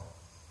help,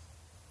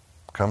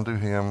 come to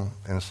him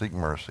and seek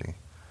mercy,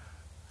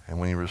 and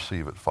when you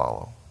receive it,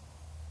 follow.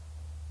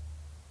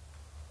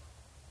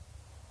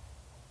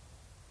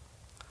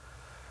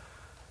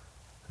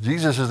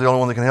 Jesus is the only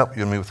one that can help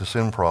you and me with the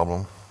sin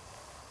problem.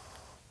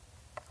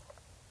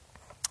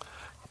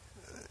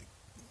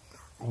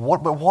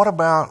 But what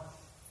about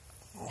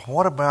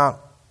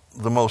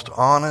the most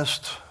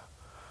honest,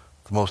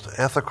 the most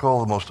ethical,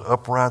 the most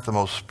upright, the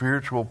most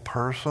spiritual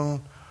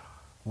person?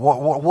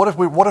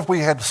 What if we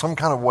had some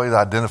kind of way to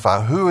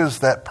identify who is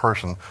that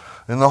person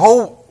in the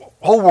whole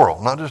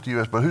world, not just the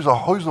U.S., but who's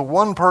the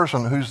one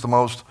person who's the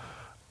most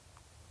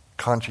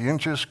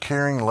conscientious,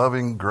 caring,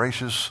 loving,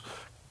 gracious,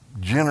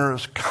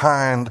 generous,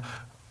 kind,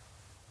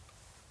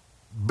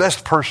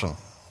 best person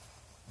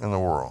in the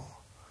world?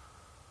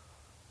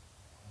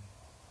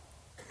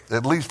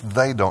 At least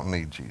they don't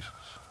need Jesus.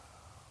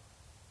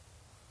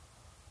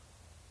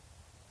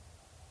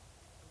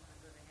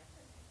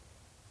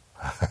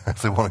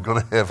 If they want to go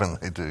to heaven,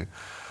 they do.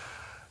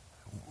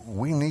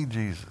 We need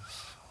Jesus.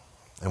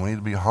 And we need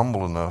to be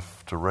humble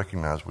enough to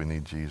recognize we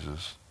need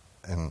Jesus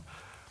and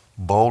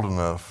bold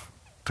enough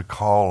to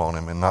call on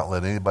him and not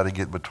let anybody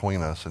get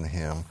between us and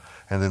him.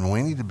 And then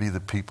we need to be the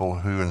people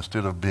who,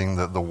 instead of being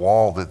the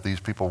wall that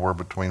these people were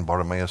between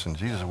Bartimaeus and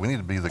Jesus, we need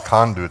to be the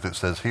conduit that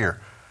says, here,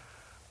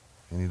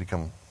 you need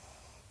to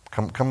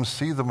come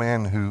see the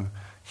man who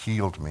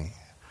healed me.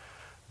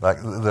 Like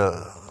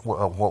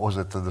what was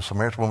it, the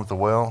Samaritan woman at the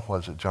well?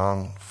 Was it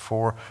John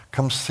 4?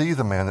 Come see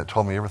the man that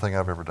told me everything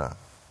I've ever done.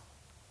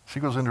 She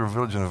goes into her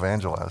village and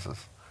evangelizes.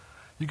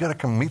 You got to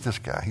come meet this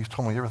guy. He's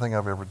told me everything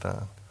I've ever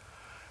done.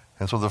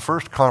 And so the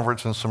first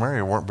converts in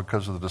Samaria weren't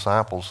because of the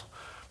disciples.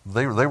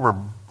 They were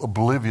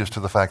oblivious to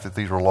the fact that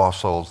these were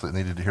lost souls that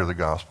needed to hear the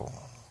gospel.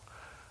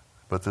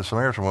 But the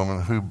Samaritan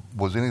woman, who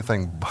was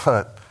anything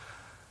but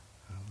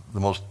the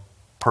most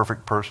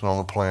perfect person on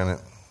the planet,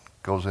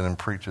 goes in and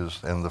preaches,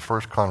 and the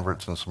first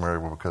converts in Samaria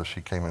were because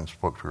she came in and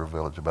spoke to her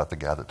village about the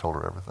guy that told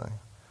her everything.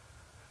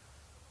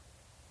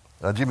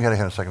 Jimmy had a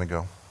hand a second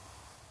ago.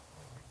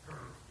 You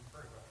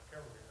pretty much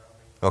covered it. I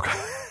mean, Okay.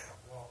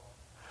 well,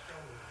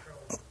 showed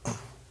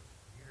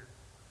years,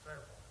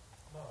 several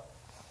months,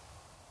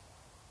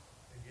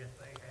 and yet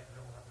they had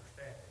no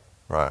understanding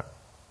Right.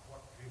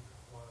 what Jesus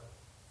was,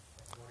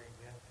 what he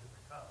meant to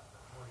the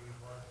customer, what he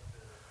was to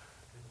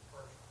the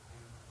person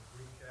who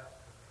would reach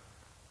out to them.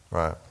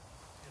 Right.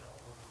 You know,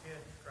 when the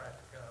kids tried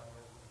to come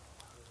and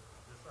the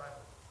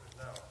disciples said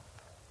no.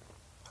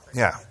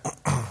 Yeah.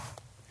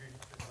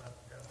 Jesus didn't let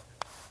them come.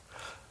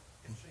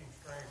 It seems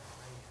strange to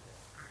me that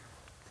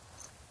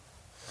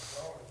as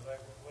long as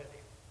they were with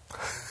him,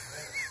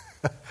 they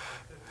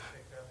couldn't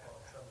pick up on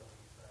some of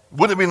these things.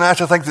 Wouldn't it be nice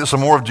to think that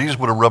some more of Jesus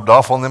would have rubbed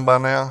off on them by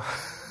now?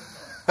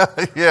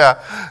 Yeah.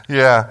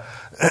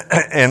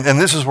 And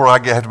this is where I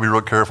have to be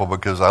real careful,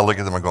 because I look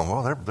at them and go,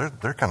 well,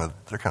 they're kind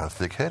of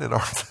thick-headed,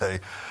 aren't they?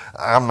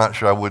 I'm not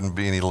sure I wouldn't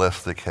be any less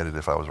thick-headed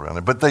if I was around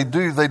them. But they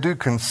do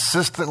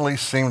consistently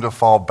seem to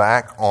fall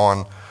back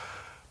on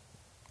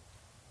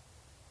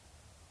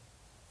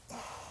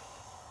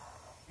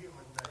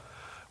Human nature.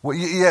 well,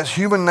 yes,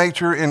 human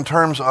nature in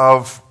terms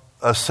of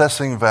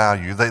assessing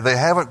value. They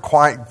haven't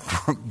quite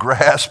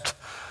grasped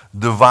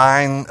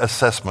divine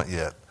assessment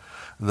yet.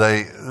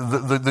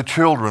 The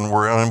children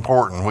were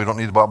unimportant. We don't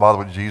need to bother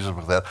with Jesus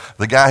with that.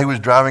 The guy who was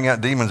driving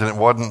out demons, and it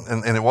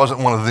wasn't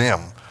one of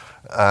them.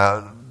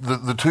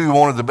 The two who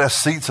wanted the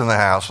best seats in the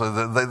house.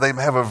 They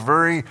have a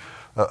very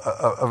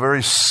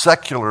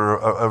secular,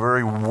 a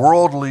very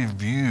worldly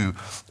view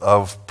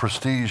of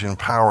prestige and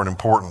power and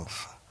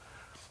importance.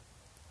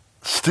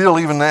 Still,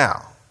 even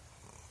now,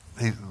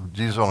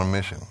 Jesus is on a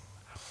mission.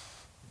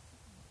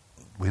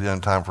 We didn't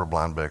have time for a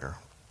blind beggar.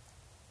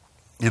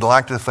 You'd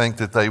like to think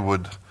that they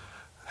would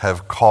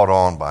have caught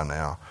on by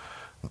now.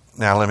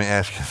 Now, let me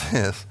ask you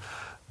this.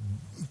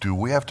 Do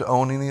we have to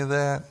own any of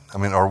that? I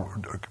mean,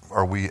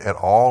 are we at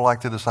all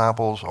like the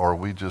disciples, or are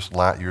we just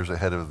light years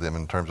ahead of them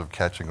in terms of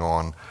catching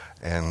on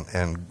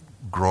and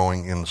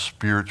growing in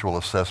spiritual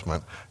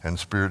assessment and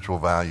spiritual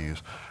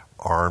values?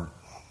 Or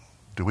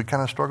do we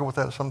kind of struggle with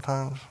that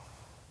sometimes?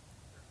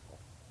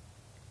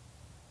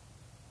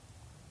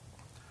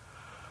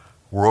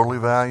 Worldly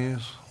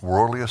values,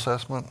 worldly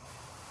assessment.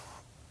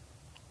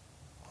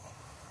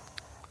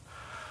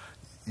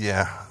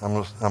 Yeah, I'm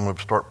going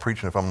to start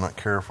preaching if I'm not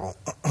careful.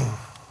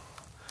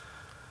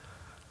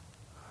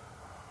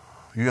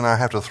 You and I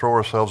have to throw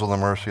ourselves on the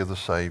mercy of the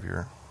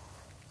Savior.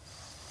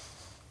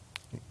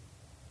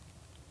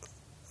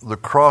 The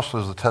cross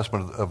is a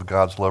testament of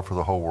God's love for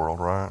the whole world,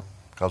 right?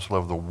 God's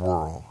love of the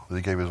world, that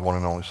he gave his one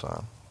and only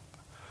Son.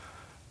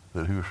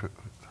 That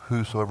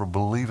whosoever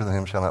believeth in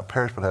him shall not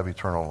perish but have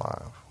eternal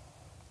life.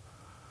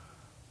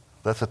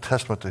 That's a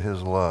testament to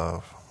his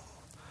love.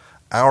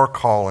 Our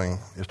calling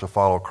is to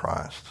follow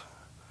Christ,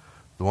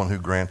 the one who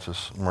grants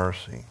us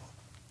mercy,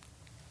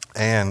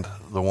 and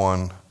the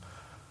one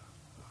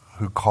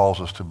who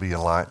calls us to be a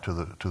light to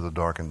the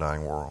dark and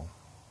dying world.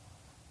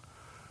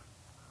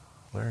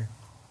 Larry?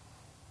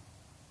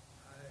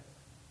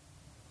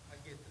 I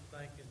get to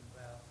thinking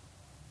about,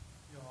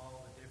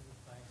 all the different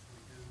things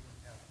we do and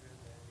how good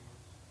that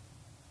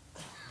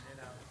is. And then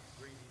I was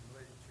reading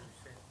literature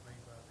sent to me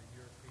by the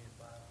European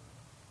Bible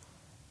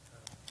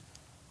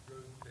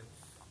group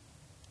that's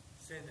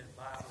sending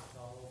Bibles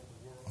all over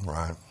the world.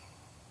 Right.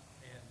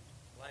 And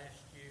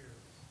last year,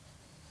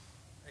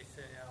 they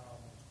sent out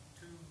almost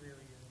 2 million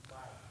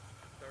Bibles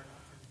to 32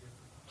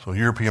 different. So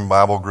European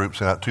Bible Group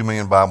sent out 2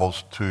 million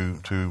Bibles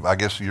to I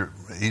guess,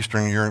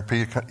 Eastern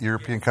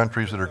European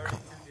countries that are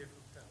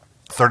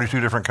 32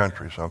 different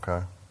countries. Okay.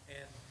 And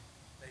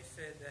they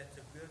said that's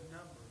a good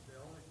number. The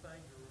only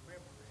thing to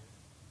remember is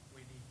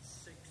we need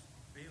 6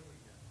 billion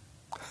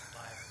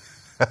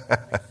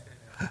Bibles.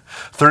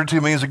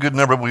 32 million is a good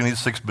number, but we need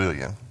 6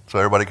 billion. So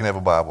everybody can have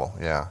a Bible.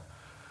 Yeah.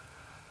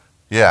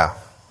 Yeah.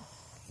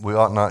 We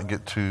ought not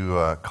get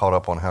too caught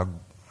up on how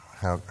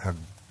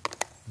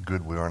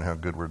good we are and how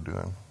good we're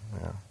doing.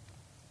 Yeah.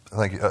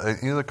 Thank you.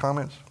 Any other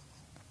comments?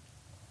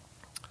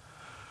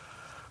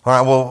 All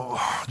right, well,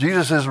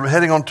 Jesus is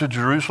heading on to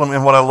Jerusalem,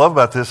 and what I love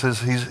about this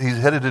is he's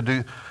headed to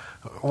do.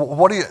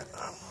 What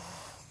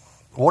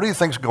do you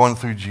think's going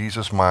through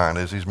Jesus' mind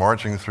as he's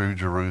marching through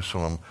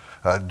Jerusalem,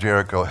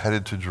 Jericho,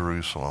 headed to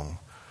Jerusalem?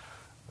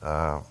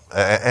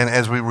 And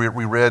as we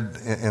read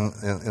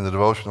in the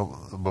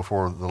devotional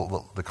before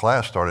the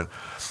class started,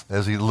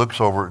 as he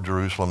looks over at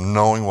Jerusalem,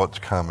 knowing what's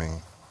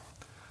coming,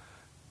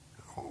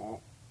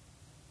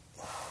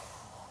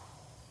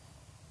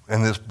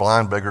 and this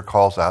blind beggar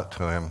calls out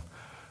to him,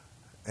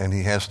 and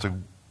he has to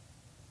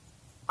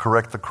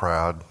correct the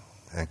crowd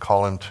and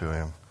call him to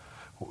him.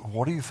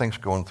 What do you think's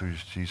going through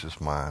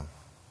Jesus' mind?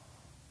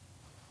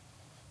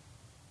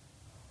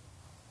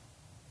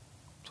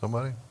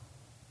 Somebody?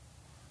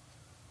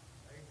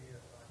 Maybe if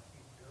I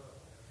keep doing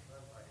this,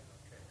 somebody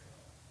will catch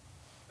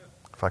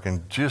on. If I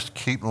can just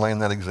keep laying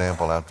that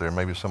example out there,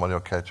 maybe somebody will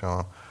catch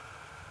on.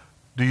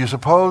 Do you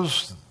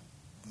suppose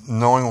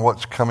knowing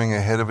what's coming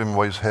ahead of him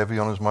weighs heavy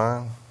on his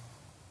mind?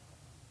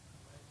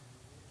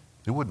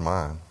 It wouldn't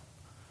mind.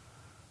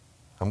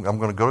 I'm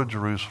going to go to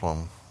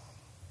Jerusalem.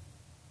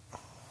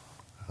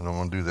 And I'm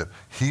going to do that.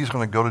 He's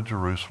going to go to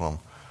Jerusalem.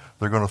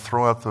 They're going to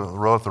roll out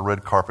the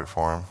red carpet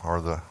for him,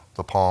 or the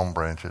palm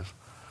branches.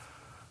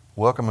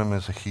 Welcome him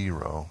as a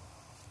hero.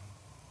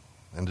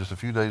 And just a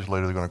few days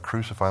later, they're going to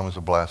crucify him as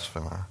a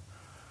blasphemer.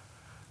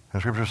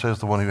 And Scripture says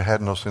the one who had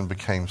no sin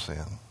became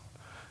sin.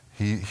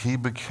 He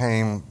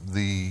became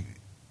the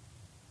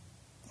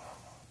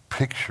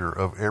picture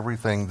of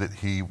everything that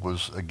he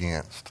was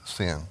against,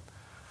 sin.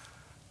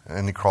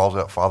 And he crawls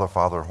out, Father,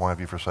 Father, why have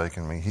you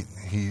forsaken me?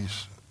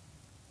 He's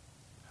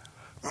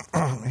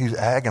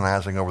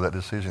agonizing over that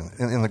decision.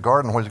 In the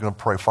garden, what he's going to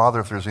pray,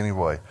 Father, if there's any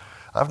way.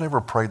 I've never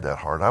prayed that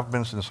hard. I've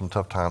been in some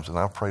tough times, and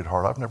I've prayed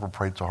hard. I've never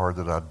prayed so hard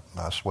that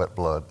I sweat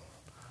blood.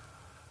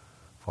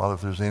 Father,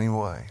 if there's any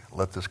way,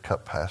 let this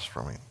cup pass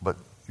from me. But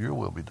your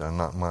will be done,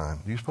 not mine.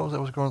 Do you suppose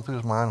that was going through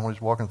his mind when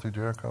he's walking through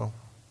Jericho?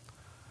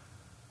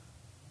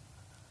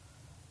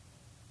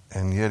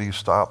 And yet he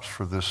stops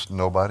for this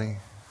nobody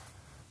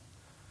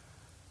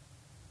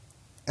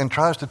and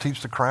tries to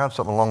teach the crowd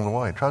something along the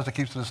way. Tries to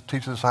teach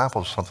the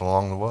disciples something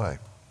along the way.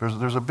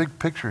 There's a big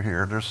picture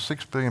here. There's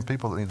 6 billion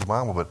people that need the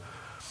Bible, but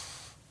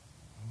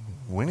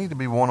we need to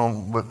be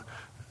but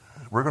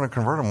we're going to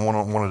convert them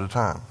one at a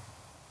time.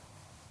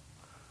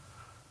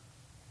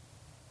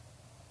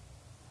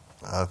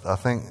 I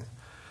think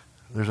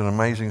there's an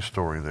amazing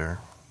story there.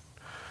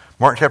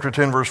 Mark chapter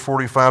 10, verse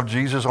 45,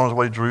 Jesus on his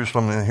way to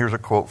Jerusalem, and here's a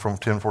quote from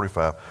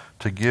 10:45,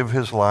 to give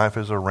his life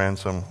as a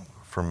ransom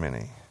for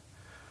many.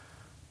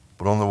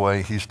 But on the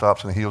way, he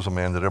stops and heals a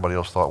man that everybody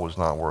else thought was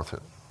not worth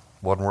it.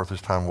 Wasn't worth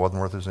his time, wasn't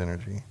worth his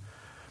energy.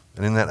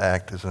 And in that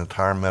act is an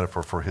entire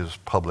metaphor for his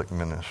public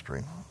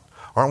ministry.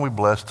 Aren't we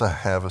blessed to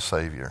have a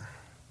Savior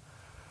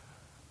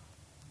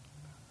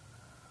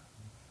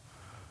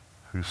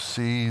who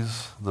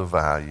sees the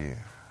value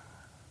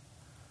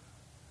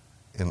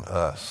in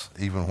us,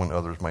 even when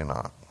others may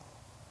not?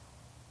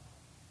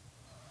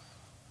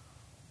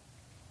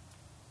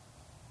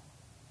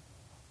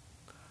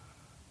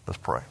 Let's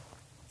pray.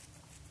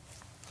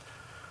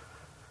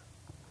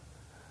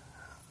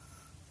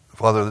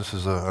 Father, this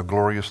is a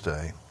glorious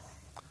day.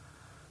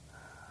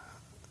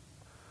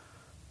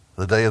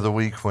 The day of the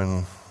week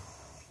when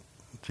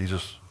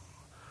Jesus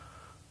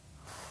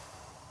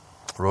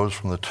rose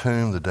from the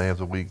tomb, the day of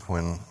the week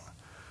when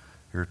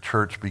your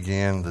church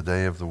began, the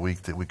day of the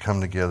week that we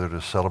come together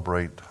to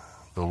celebrate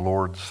the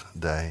Lord's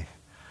Day.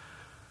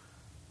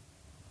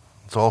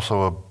 It's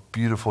also a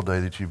beautiful day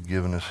that you've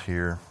given us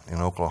here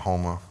in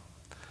Oklahoma.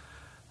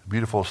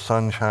 Beautiful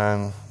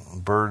sunshine,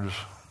 birds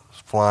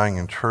flying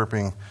and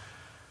chirping,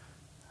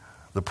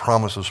 the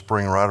promise of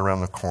spring right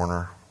around the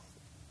corner.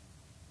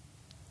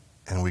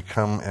 And we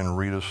come and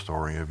read a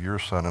story of your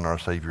Son and our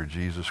Savior,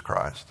 Jesus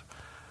Christ,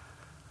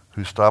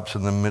 who stops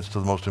in the midst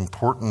of the most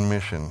important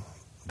mission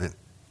that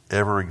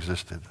ever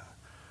existed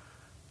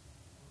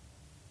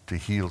to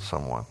heal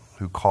someone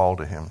who called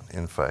to him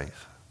in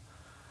faith.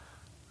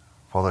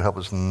 Father, help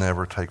us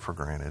never take for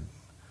granted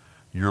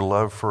your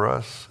love for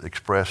us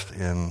expressed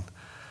in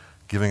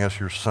giving us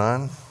your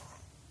Son.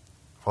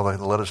 Father,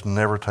 let us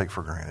never take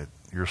for granted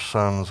your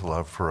Son's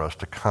love for us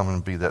to come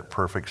and be that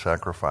perfect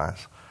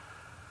sacrifice.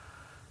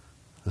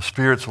 The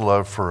Spirit's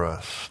love for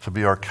us to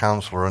be our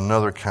counselor,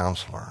 another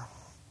counselor,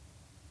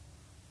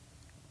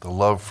 the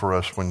love for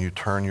us when you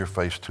turn your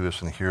face to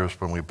us and hear us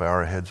when we bow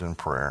our heads in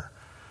prayer.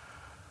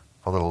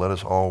 Father, let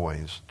us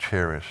always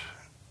cherish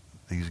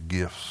these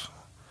gifts.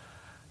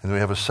 And we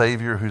have a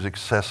Savior who's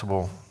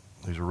accessible,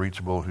 who's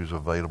reachable, who's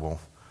available,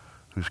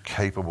 who's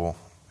capable,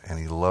 and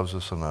he loves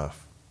us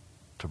enough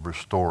to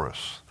restore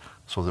us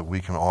so that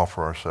we can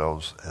offer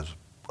ourselves as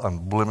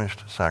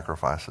unblemished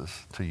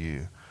sacrifices to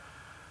you.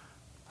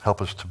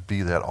 Help us to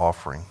be that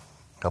offering.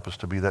 Help us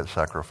to be that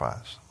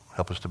sacrifice.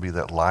 Help us to be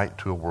that light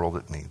to a world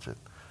that needs it.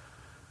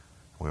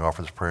 We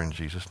offer this prayer in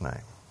Jesus'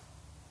 name.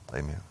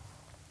 Amen.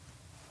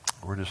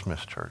 We're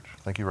dismissed, church.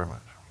 Thank you very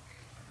much.